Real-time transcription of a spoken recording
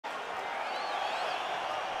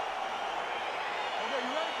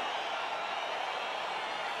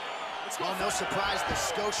Well, no surprise, the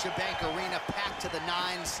Scotiabank Arena packed to the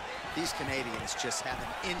nines. These Canadians just have an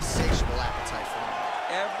insatiable appetite for it.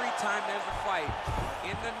 Every time there's a fight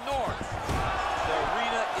in the north, the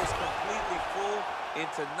arena is completely full. And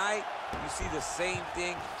tonight, you see the same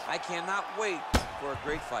thing. I cannot wait for a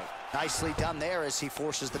great fight. Nicely done there as he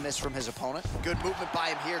forces the miss from his opponent. Good movement by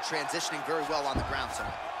him here, transitioning very well on the ground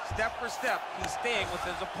tonight. Step for step, he's staying with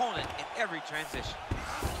his opponent in every transition.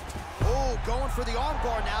 Oh, going for the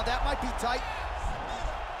armbar now. That might be tight.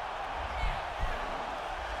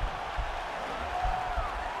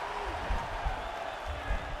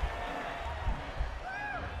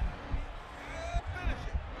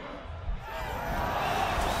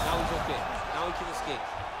 Now he's okay. Now he can escape.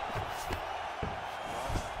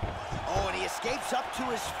 Oh, and he escapes up to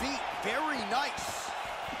his feet. Very nice.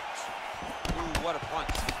 Ooh, what a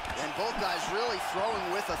punch. And both guys really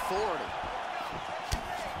throwing with authority.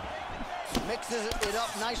 Mixes it up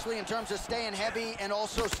nicely in terms of staying heavy and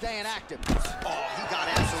also staying active. Oh, he got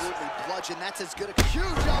absolutely bludgeoned. That's as good a huge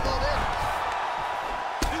elbow there.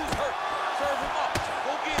 Dude's hurt. Serve him up.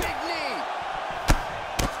 Go get it. Big knee.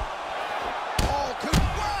 Oh, good.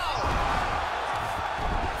 Wow.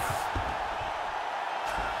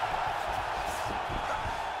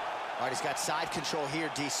 All right, he's got side control here,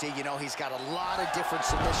 DC. You know, he's got a lot of different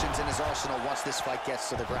submissions in his arsenal once this fight gets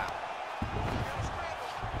to the ground.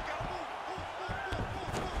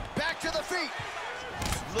 Back to the feet.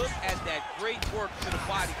 Look at that great work to the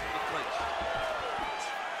body from the clinch.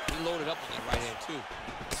 He loaded up on that right hand, too.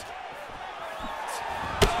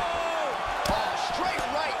 Oh, straight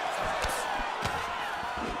right.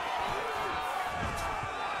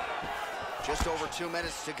 Just over 2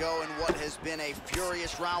 minutes to go in what has been a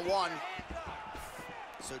furious round one.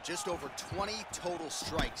 So just over 20 total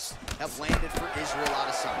strikes have landed for Israel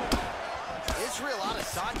Adesanya. Israel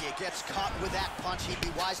Adesanya gets caught with that punch. He'd be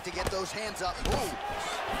wise to get those hands up. Ooh.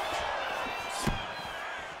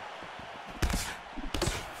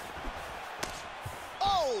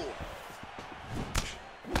 Oh!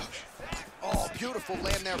 Oh, beautiful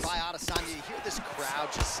land there by Adesanya. You hear this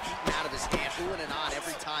crowd just eating out of his hand, oohing and on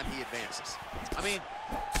every time he advances. I mean,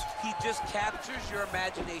 he just captures your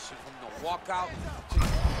imagination from the walkout to...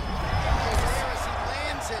 There as he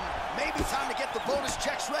lands, and maybe time to get the bonus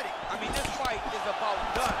checks ready. I mean, this fight is about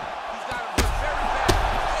done. He's got him hurt very bad.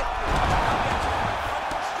 Now he has one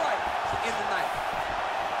more strike to end the night.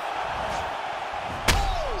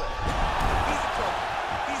 Oh! He's in trouble.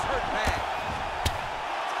 He's hurt bad.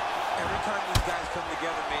 Every time these guys come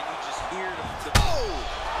together, man, you just hear the... Oh!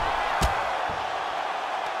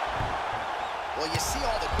 Well, you see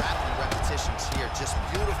all the grappling repetitions here. Just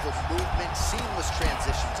beautiful movement, seamless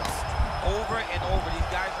transitions on it. Over and over,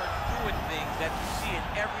 these guys are doing things that you see in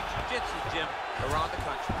every jiu-jitsu gym around the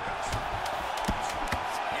country.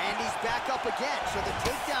 And he's back up again. So the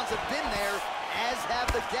takedowns have been there, as have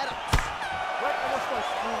the get-ups. Right, let's go.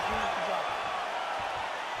 Good job.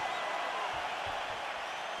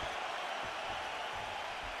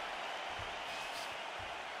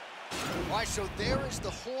 All right, so there is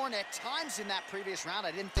the horn. At times in that previous round,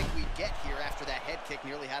 I didn't think we'd get here after that head kick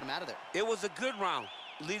nearly had him out of there. It was a good round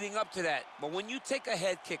leading up to that. But when you take a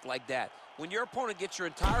head kick like that, when your opponent gets your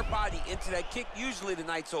entire body into that kick, usually the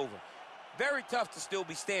night's over. Very tough to still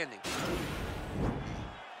be standing.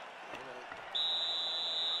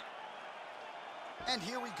 And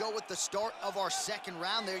here we go with the start of our second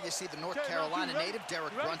round. There you see the North Carolina native,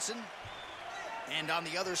 Derek Brunson. And on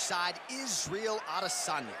the other side, Israel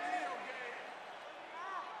Adesanya.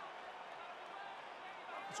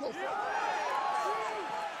 Let's go.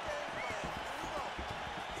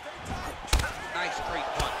 Nice straight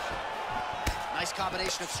punch. Nice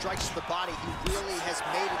combination of strikes to the body. He really has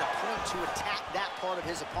made it a point to attack that part of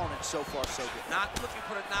his opponent. So far, so good. Not looking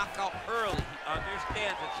for the knockout early. He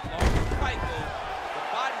understands that as long as the fight goes, the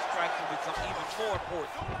body strike will become even more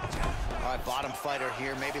important. All right, bottom fighter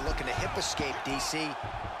here, maybe looking to hip escape, DC.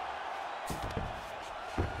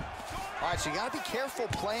 All right, so you got to be careful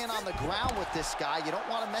playing on the ground with this guy. You don't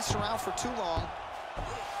want to mess around for too long.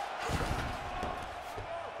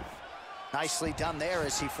 Nicely done there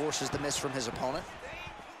as he forces the miss from his opponent.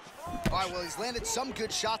 All right, well, he's landed some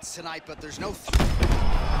good shots tonight, but there's no... as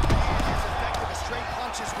effective as straight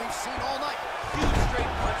punches we've seen all night. Huge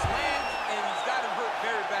straight punch lands, and he's got him hurt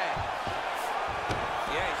very bad.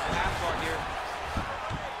 Yeah, he's an half guard here.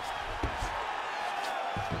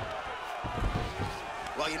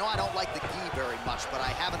 Well, you know, I don't like the gi very much, but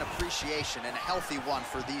I have an appreciation and a healthy one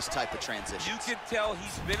for these type of transitions. You can tell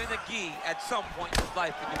he's been in a gi at some point in his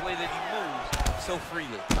life in the way that he moves so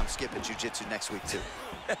freely. I'm skipping jiu-jitsu next week, too.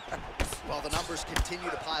 Well, the numbers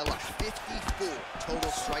continue to pile up. 54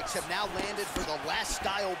 total strikes have now landed for the last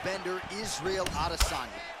style bender, Israel Adesanya.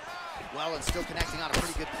 Well, and still connecting on a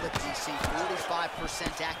pretty good clip, DC.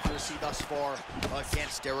 45% accuracy thus far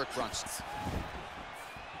against Derek Brunson.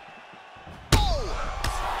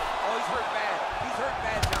 Oh, he's hurt bad. He's hurt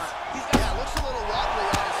bad, John. Yeah, looks a little wobbly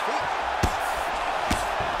on his feet.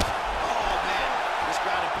 Oh, man. This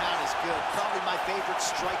ground and pound is good. Probably my favorite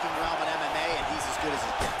striking realm in MMA, and he's as good as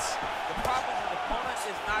it gets. The problem is his opponent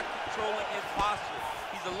is not controlling his posture.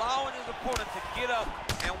 He's allowing his opponent to get up,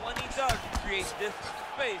 and when he does, he creates this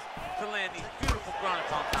space to land these beautiful ground and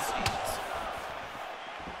pound combinations.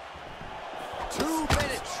 2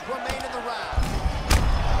 minutes remain in the round.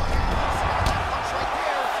 Right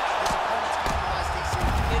there. His opponent's compromised, DC.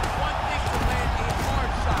 It's one thing to land a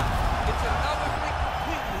hard shot. It's another thing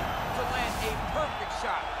completely to land a perfect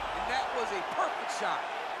shot. And that was a perfect shot.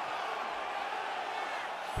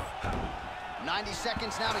 90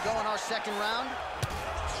 seconds now to go in our second round.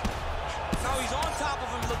 Now he's on top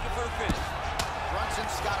of him looking for the finish.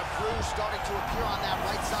 Brunson's got a bruise starting to appear on that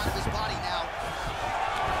right side of his body now.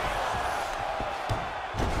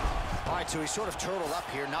 All right, so he's sort of turtled up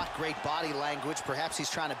here. Not great body language. Perhaps he's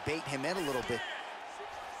trying to bait him in a little bit.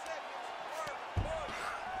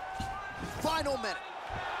 Final minute.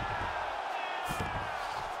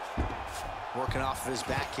 Working off of his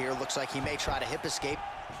back here. Looks like he may try to hip escape.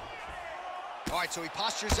 All right, so he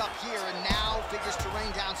postures up here and now figures to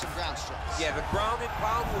rain down some ground strikes. Yeah, the ground and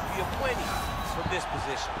pound will be aplenty from this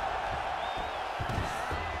position.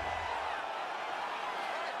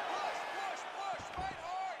 Push, fight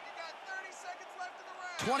hard. You got 30 seconds left in the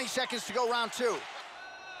round. 20 seconds to go, round 2.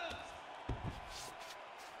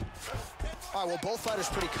 All right, well, both fighters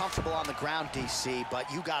pretty comfortable on the ground, DC, but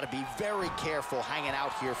you got to be very careful hanging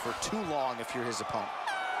out here for too long if you're his opponent.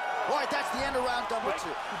 All right, that's the end of round number 2. Good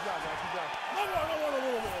job, man. Good job.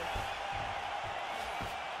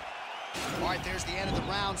 All right, there's the end of the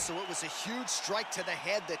round, so it was a huge strike to the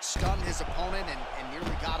head that stunned his opponent and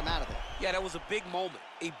nearly got him out of there. Yeah, that was a big moment.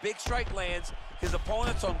 A big strike lands. His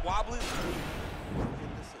opponent's on wobbly. Listen,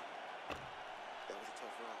 that was a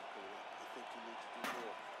tough round, Cole. I think you need to do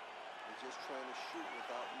more. You're just trying to shoot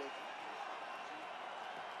without making.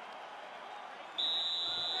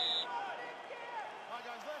 All right,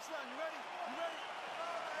 guys, last round. You ready? You ready?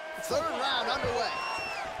 Third round underway.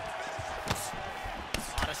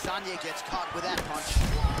 Adesanya gets caught with that punch.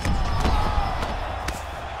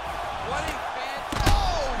 What a fantastic...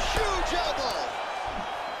 Oh, huge elbow.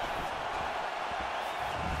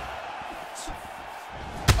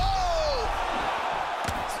 Oh!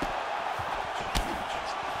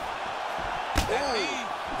 That knee,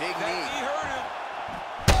 big that knee. knee hurt him.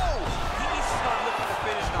 Oh! He needs to start looking to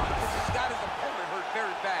finish now because he's got his opponent hurt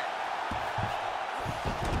very bad.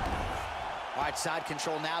 All right, side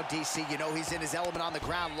control now, DC. You know he's in his element on the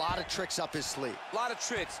ground. A lot of tricks up his sleeve. A lot of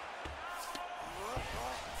tricks.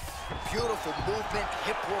 Beautiful movement,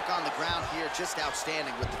 hip work on the ground here. Just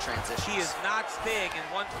outstanding with the transition. He is not staying in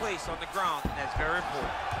one place on the ground, and that's very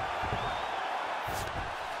important.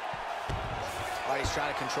 All right, he's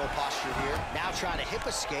trying to control posture here. Now trying to hip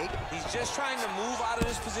escape. He's just trying to move out of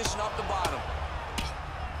this position up the bottom.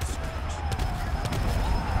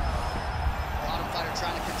 Bottom fighter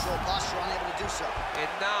trying to control posture, unable to do so. And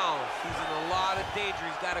now he's in a lot of danger.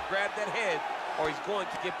 He's got to grab that head or he's going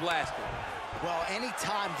to get blasted. Well,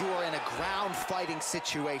 anytime you are in a ground fighting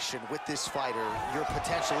situation with this fighter, you're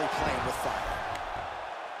potentially playing with fire.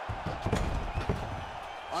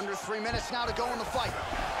 Under 3 minutes now to go in the fight.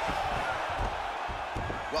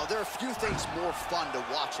 Well, there are few things more fun to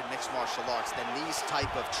watch in mixed martial arts than these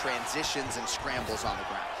type of transitions and scrambles on the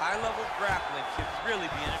ground. High-level grappling can really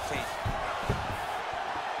be entertaining.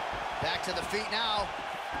 Back to the feet now.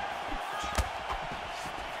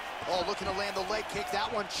 Oh, looking to land the leg kick.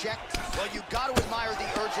 That one checked. Well, you've got to admire the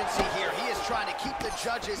urgency here. He is trying to keep the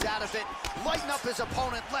judges out of it, lighten up his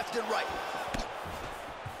opponent left and right.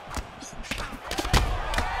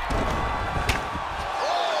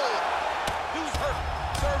 Oh! Dude's hurt.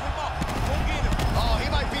 Serve him up. Go get him. Oh, he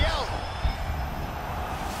might be out.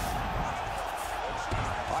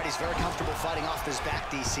 All right, he's very comfortable fighting off his back,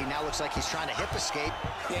 DC. Now looks like he's trying to hip escape.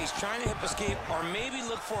 Yeah, he's trying to hip escape or maybe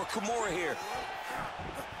look for a Kimura here.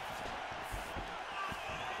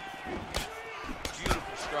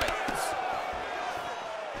 Beautiful strike.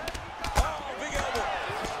 Oh, big elbow.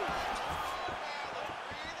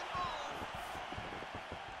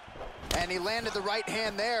 And he landed the right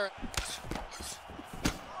hand there.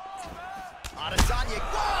 Adesanya.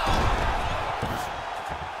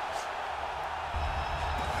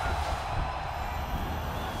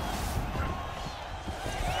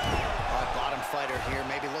 Bottom fighter here,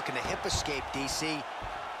 maybe looking to hip escape, DC.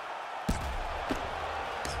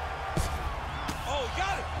 Oh, he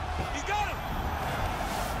got him! He got him!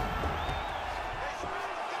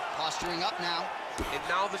 Posturing up now. And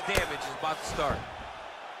now the damage is about to start.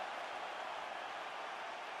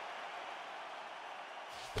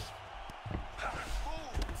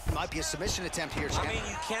 Might be a submission attempt here, champ. I mean,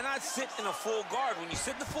 you cannot sit in a full guard. When you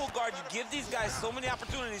sit in the full guard, you give these guys so many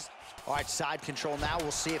opportunities. All right, side control now.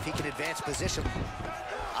 We'll see if he can advance position.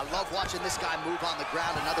 I love watching this guy move on the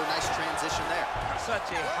ground. Another nice transition there.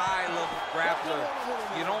 Such a high-level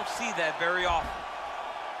grappler. You don't see that very often.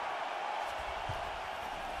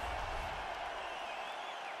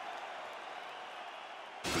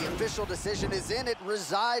 The official decision is in. It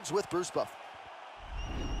resides with Bruce Buff.